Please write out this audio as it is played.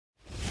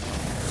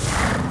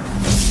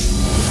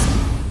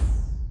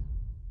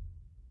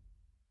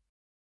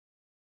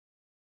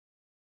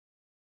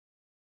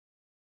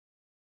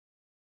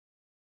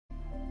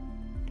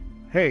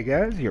Hey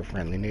guys, your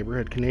friendly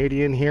neighborhood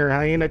Canadian here,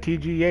 Hyena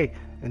TGA,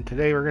 and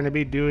today we're going to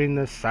be doing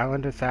the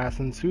Silent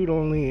Assassin suit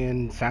only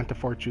in Santa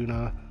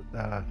Fortuna,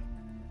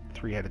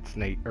 three-headed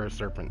snake or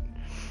serpent.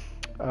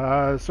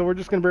 So we're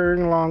just going to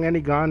bring along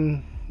any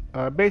gun,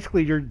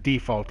 basically your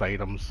default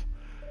items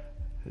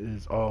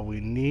is all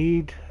we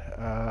need.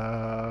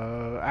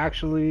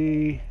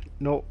 Actually,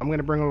 no, I'm going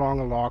to bring along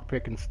a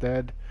lockpick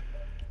instead.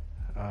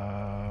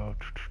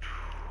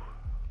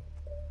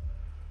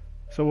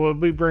 So we'll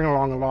be bringing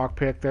along a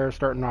lockpick there,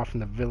 starting off in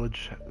the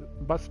village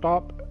bus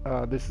stop.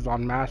 This is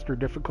on master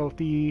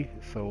difficulty,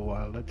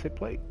 so let's hit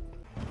play.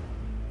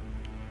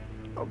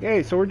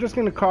 Okay, so we're just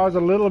going to cause a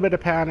little bit of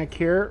panic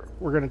here.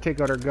 We're going to take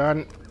out our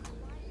gun,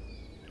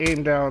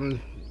 aim down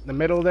the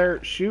middle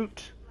there,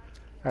 shoot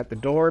at the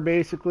door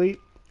basically,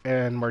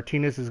 and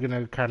Martinez is going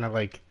to kind of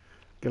like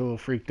get a little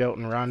freaked out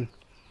and run.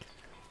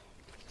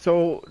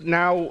 So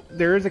now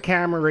there is a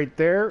camera right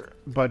there,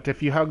 but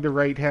if you hug the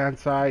right hand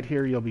side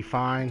here, you'll be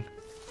fine.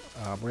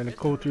 We're going to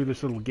go through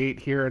this little gate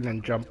here and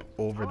then jump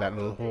over that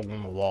little hole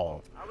in the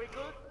wall.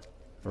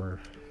 Or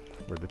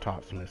where the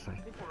top's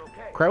missing.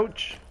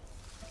 Crouch.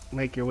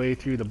 Make your way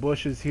through the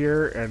bushes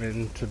here and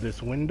into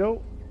this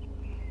window.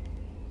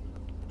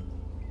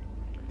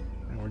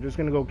 And we're just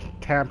going to go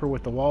tamper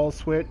with the wall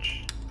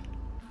switch.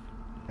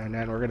 And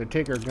then we're going to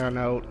take our gun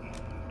out,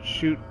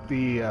 shoot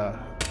the,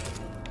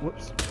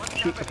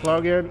 shoot the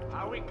plug in.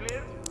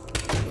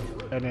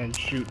 And then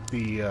shoot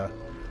the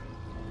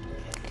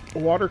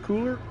water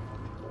cooler.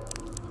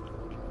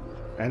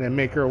 And then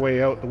make our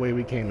way out the way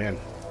we came in.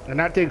 And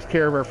that takes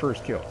care of our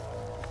first kill.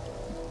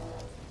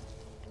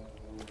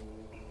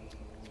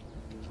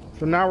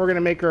 So now we're going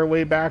to make our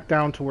way back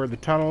down to where the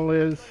tunnel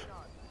is.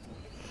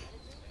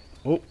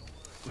 Oh,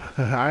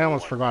 I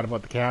almost forgot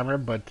about the camera,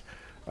 but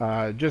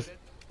just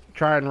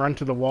try and run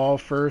to the wall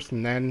first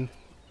and then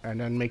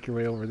make your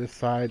way over this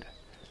side.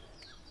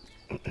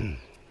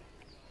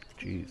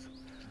 Jeez.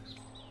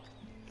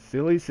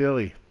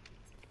 Silly.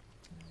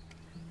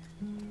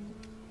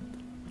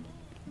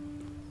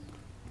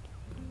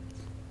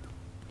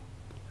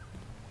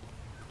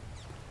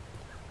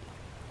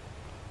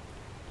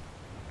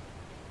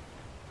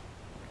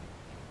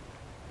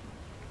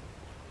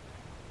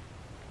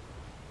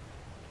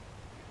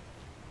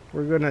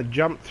 We're gonna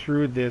jump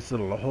through this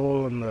little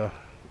hole in the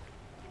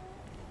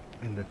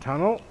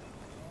tunnel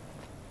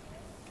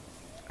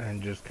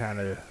and just kind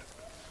of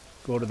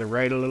go to the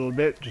right a little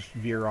bit, just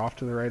veer off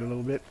to the right a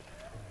little bit,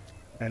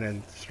 and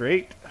then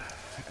straight,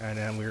 and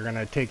then we're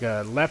gonna take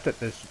a left at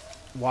this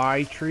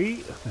Y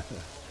tree,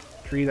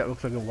 tree that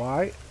looks like a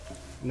Y,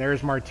 and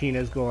there's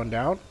Martinez going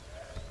down.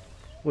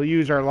 We'll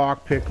use our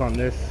lockpick on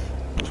this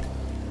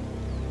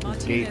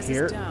gate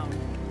here.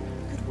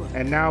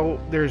 And now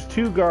there's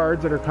two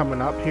guards that are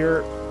coming up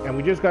here, and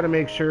we just got to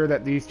make sure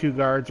that these two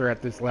guards are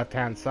at this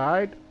left-hand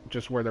side,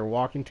 just where they're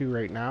walking to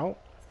right now.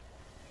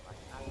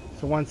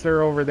 So once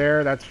they're over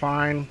there, that's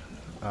fine.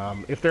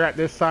 If they're at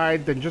this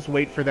side, then just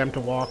wait for them to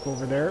walk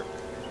over there.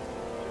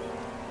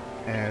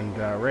 And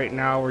right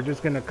now we're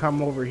just going to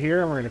come over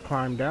here and we're going to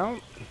climb down.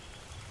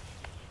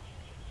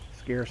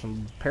 Scare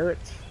some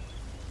parrots.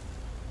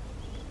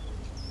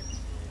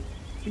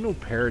 You know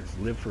parrots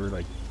live for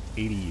like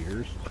 80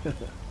 years.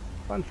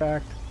 Fun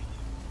fact.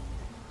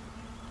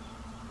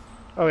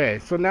 Okay,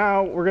 so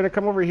now we're going to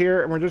come over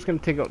here and we're just going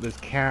to take out this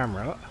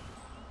camera.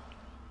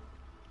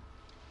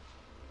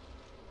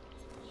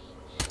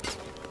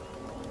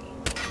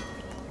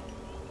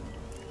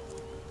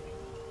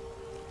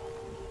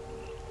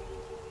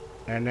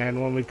 And then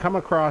when we come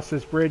across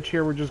this bridge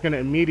here, we're just going to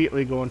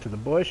immediately go into the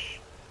bush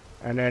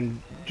and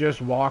then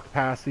just walk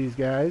past these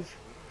guys.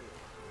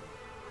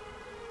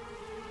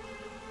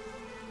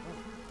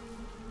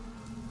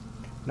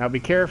 Now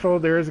be careful,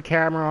 there is a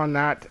camera on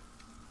that,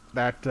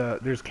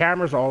 there's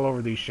cameras all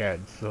over these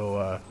sheds,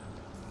 so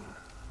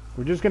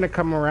we're just going to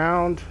come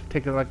around,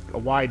 take a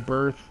wide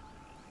berth,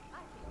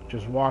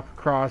 just walk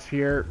across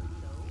here,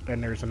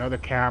 and there's another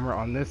camera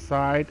on this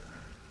side,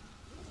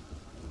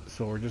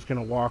 so we're just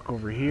going to walk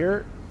over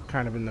here,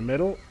 kind of in the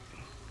middle,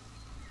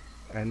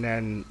 and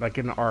then like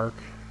an arc,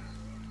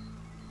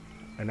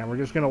 and then we're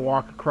just going to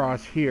walk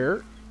across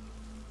here.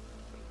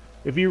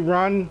 If you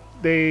run,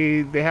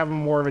 they have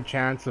more of a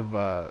chance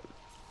of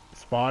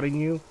spotting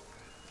you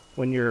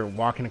when you're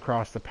walking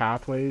across the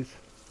pathways.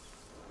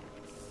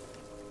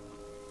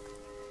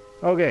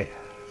 Okay,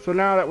 so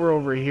now that we're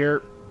over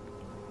here,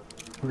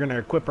 we're going to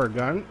equip our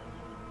gun.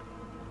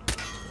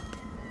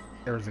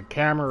 There's a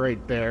camera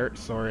right there.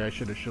 Sorry, I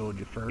should have showed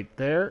you first. Right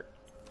there.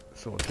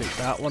 So we'll take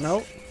that one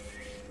out.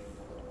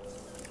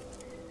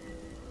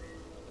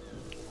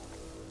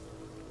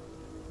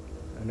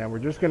 And then we're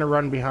just going to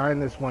run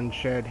behind this one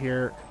shed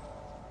here.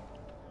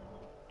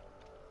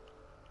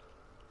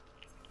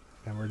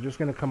 And we're just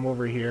going to come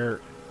over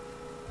here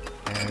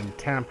and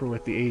tamper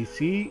with the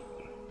AC.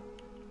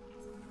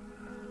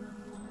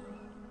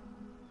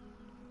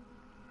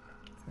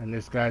 And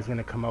this guy's going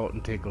to come out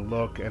and take a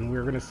look. And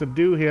we're going to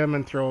subdue him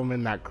and throw him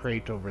in that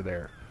crate over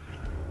there.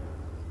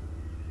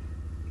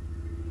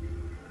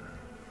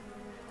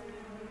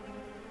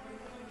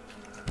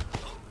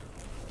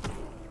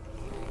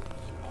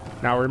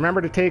 Now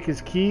remember to take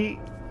his key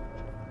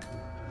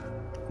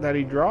that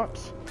he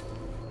drops,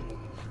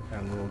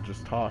 and we'll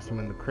just toss him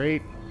in the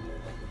crate.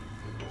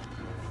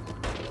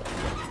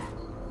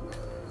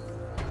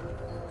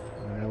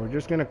 And we're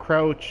just gonna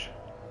crouch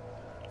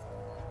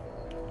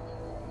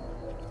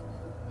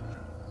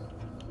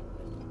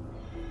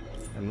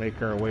and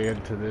make our way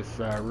into this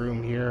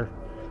room here.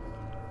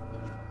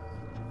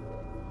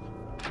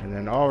 And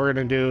then all we're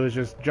gonna do is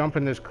just jump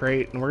in this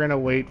crate, and we're gonna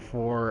wait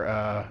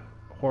for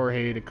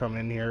Jorge to come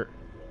in here.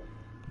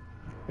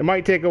 It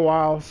might take a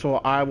while, so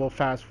I will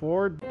fast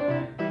forward.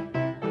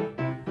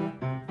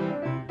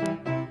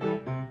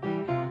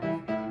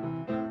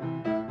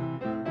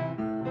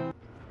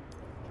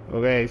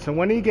 Okay, so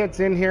when he gets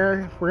in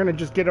here, we're gonna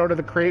just get out of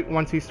the crate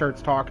once he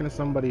starts talking to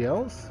somebody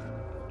else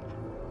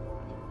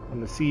on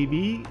the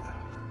CB.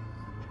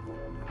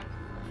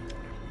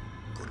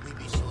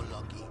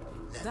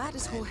 That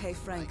is Jorge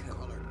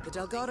Franco, the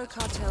Delgado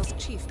cartel's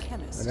chief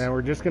chemist. And then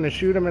we're just gonna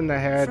shoot him in the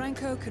head.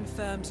 Franco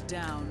confirmed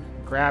down.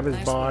 Grab his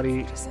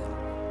body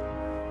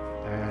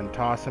and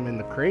toss him in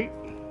the crate.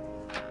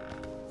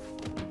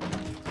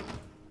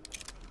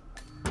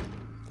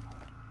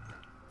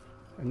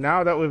 And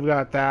now that we've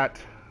got that,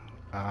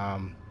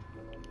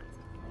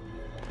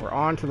 we're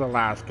on to the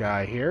last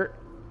guy here.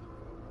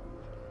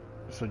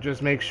 So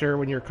just make sure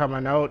when you're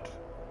coming out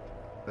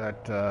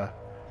that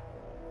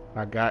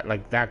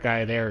that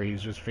guy there,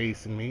 he's just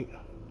facing me.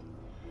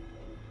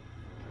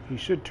 He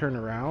should turn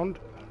around.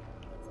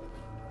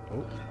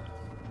 Oh.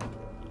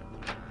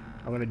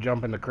 I'm gonna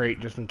jump in the crate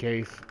just in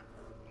case.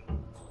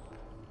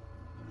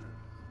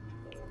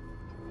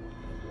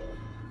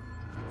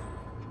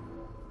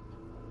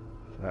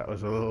 That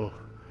was a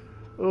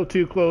little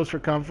too close for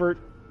comfort.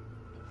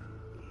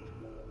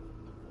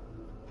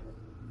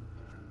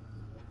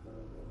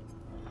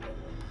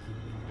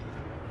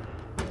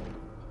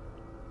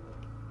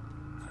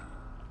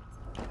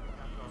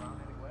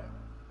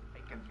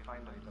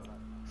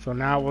 So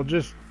now we'll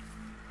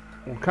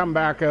come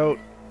back out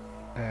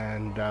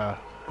and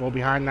go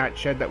behind that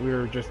shed that we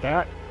were just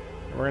at.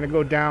 We're gonna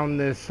go down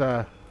this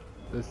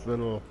this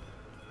little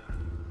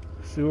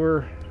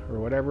sewer or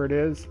whatever it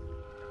is,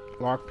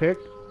 lockpick.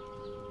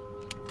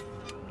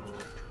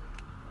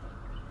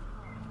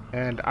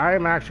 And I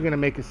am actually gonna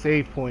make a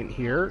save point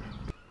here.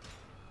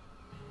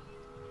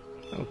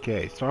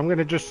 Okay, so I'm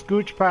gonna just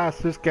scooch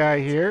past this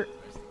guy here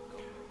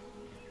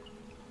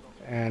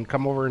and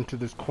come over into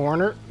this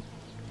corner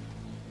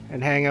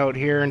and hang out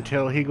here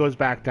until he goes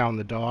back down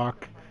the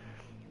dock.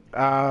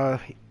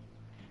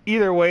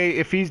 Either way,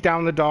 if he's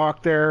down the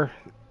dock there,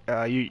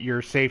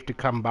 you're safe to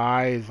come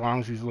by as long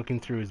as he's looking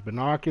through his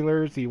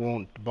binoculars. He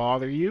won't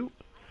bother you.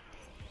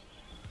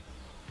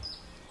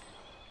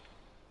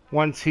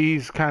 Once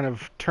he's kind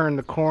of turned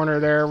the corner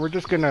there, we're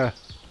gonna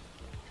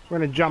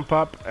jump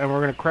up and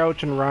we're gonna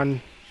crouch and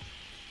run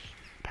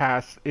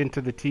past into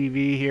the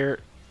TV here,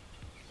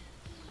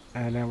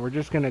 and then we're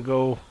just gonna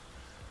go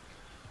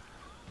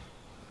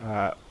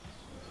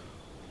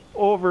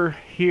over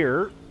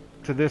here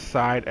to this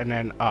side and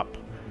then up.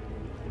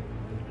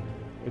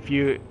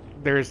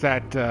 There's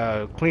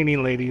that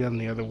cleaning lady on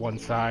the other one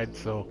side.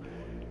 So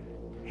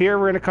here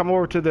we're gonna come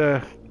over to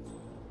the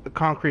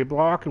concrete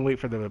block and wait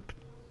for the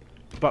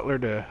butler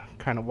to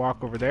kind of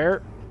walk over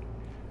there,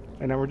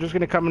 and then we're just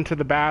gonna come into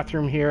the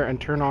bathroom here and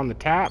turn on the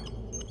tap.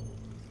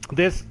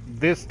 This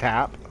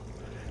tap,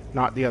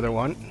 not the other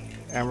one,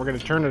 and we're gonna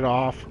turn it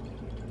off.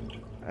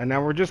 And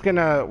then we're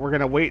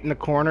gonna wait in the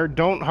corner.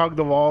 Don't hug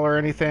the wall or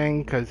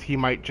anything, because he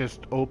might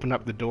just open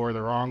up the door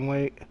the wrong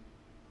way.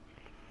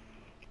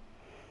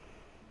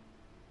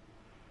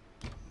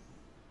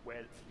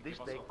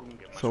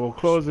 So we'll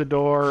close the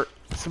door,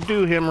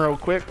 subdue him real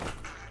quick,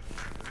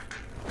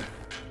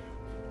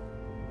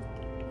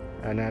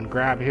 and then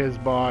grab his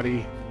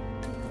body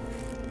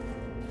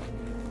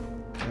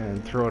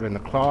and throw it in the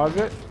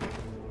closet.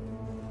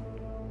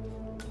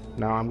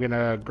 Now I'm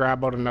gonna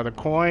grab out another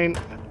coin.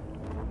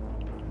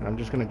 I'm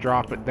just gonna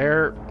drop it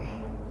there.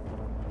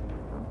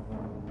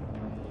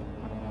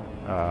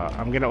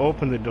 I'm gonna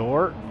open the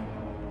door,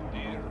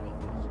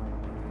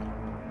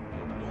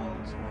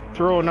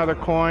 throw another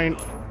coin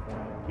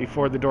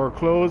before the door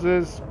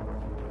closes,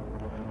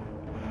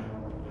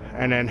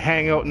 and then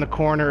hang out in the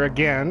corner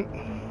again.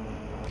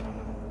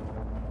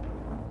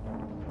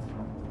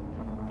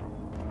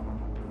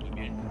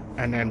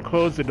 And then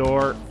close the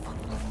door,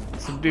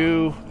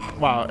 subdue,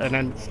 and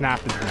then snap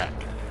his neck.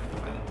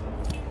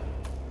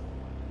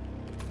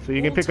 So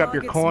you can pick up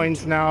your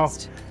coins now.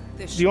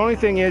 The only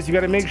thing is, you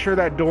got to make sure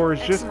that door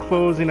is just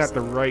closing at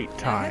the right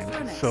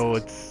time, so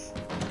it's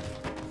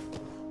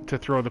to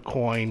throw the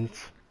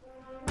coins.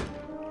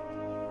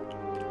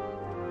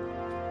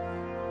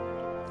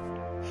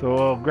 So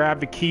we'll grab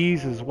the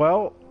keys as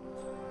well,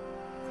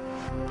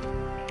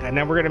 and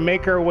then we're gonna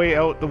make our way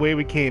out the way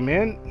we came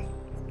in.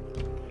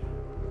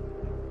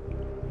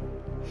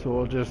 So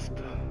we'll just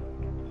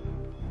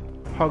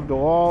hug the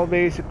wall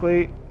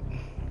basically,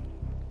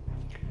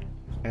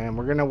 and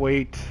we're gonna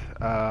wait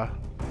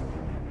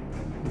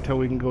until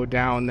we can go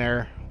down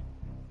there.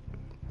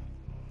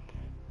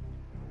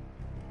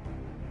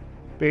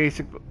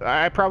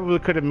 I probably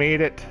could have made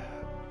it.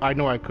 I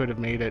know I could have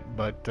made it,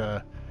 but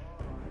I'm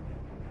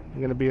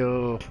gonna be a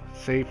little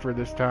safer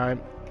this time.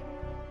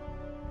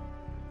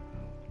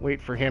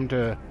 Wait for him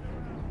to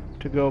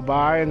go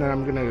by, and then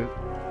I'm gonna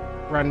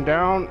run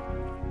down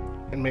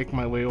and make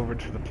my way over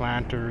to the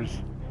planters.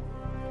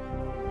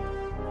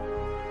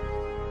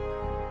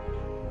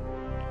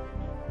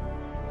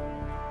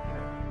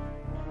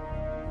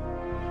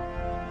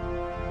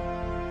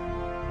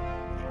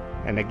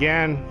 And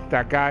again,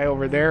 that guy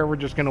over there, we're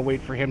just gonna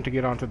wait for him to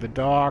get onto the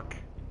dock.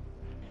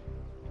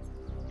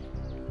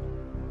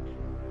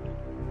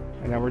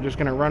 And then we're just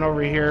gonna run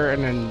over here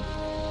and then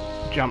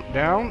jump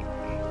down.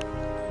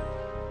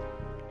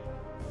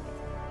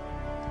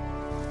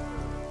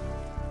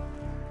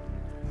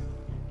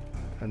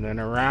 And then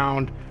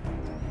around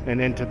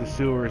and into the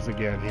sewers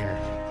again here.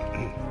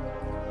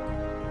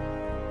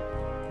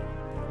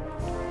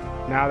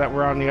 Now that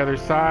we're on the other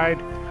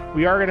side,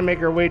 we are going to make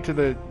our way to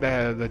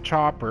the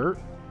chopper.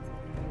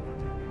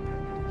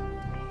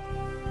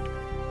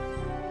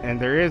 And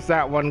there is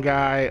that one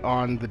guy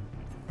on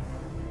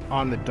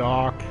the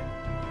dock.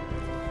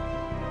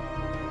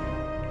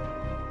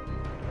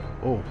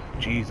 Oh,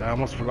 geez, I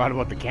almost forgot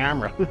about the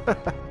camera.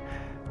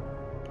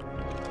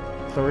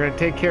 So we're going to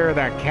take care of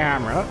that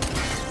camera.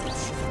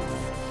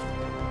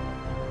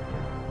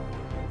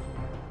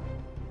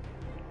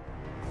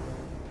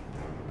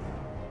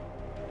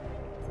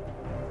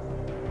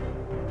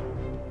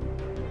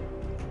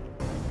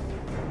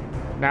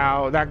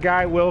 Now that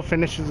guy will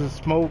finish his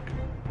smoke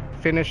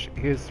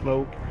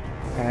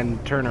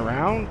and turn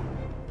around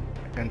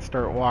and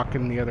start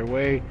walking the other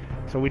way.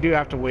 So we do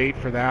have to wait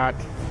for that.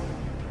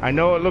 I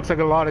know it looks like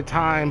a lot of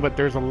time, but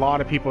there's a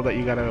lot of people that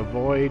you gotta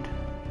avoid.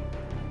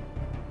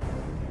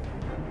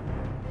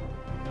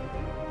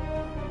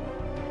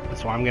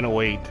 So I'm gonna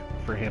wait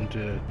for him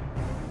to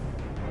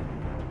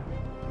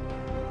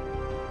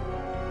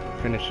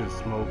finish his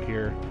smoke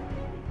here.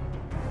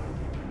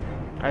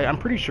 I'm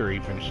pretty sure he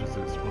finishes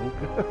his smoke.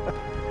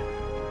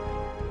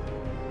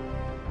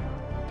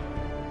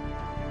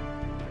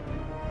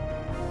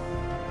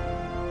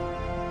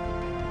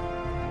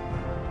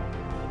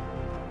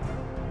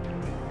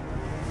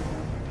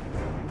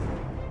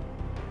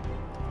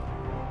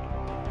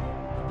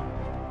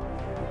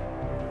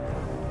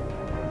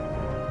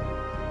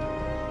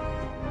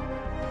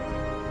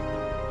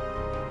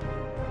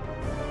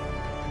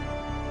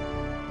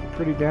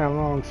 Pretty damn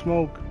long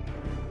smoke.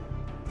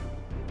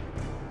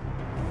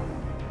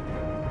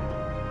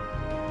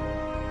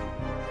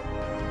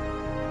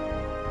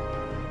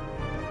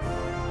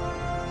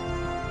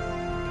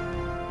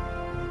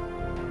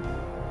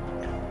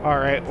 All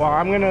right, well,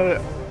 I'm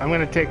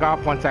gonna take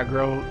off once that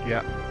girl,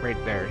 yeah, right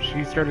there.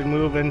 She started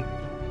moving,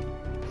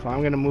 so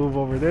I'm gonna move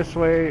over this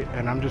way,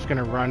 and I'm just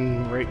gonna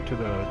run right to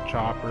the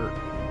chopper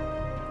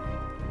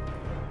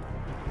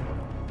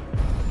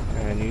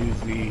and use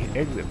the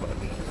exit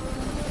button.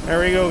 There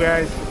we go,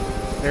 guys.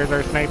 There's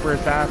our sniper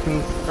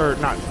assassins, or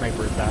not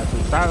sniper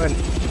assassins,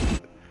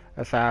 silent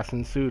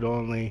assassin suit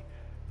only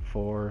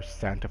for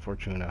Santa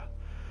Fortuna.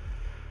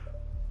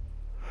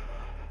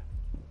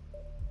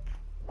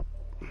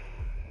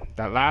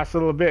 That last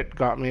little bit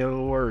got me a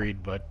little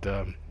worried, but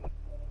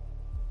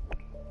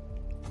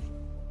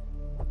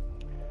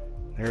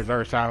there's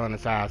our silent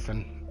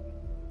assassin.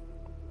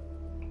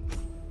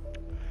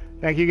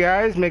 Thank you,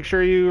 guys. Make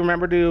sure you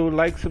remember to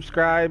like,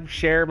 subscribe,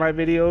 share my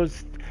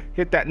videos,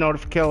 hit that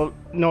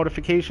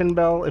notification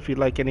bell if you'd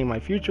like any of my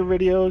future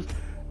videos,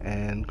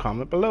 and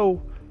comment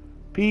below.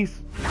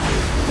 Peace.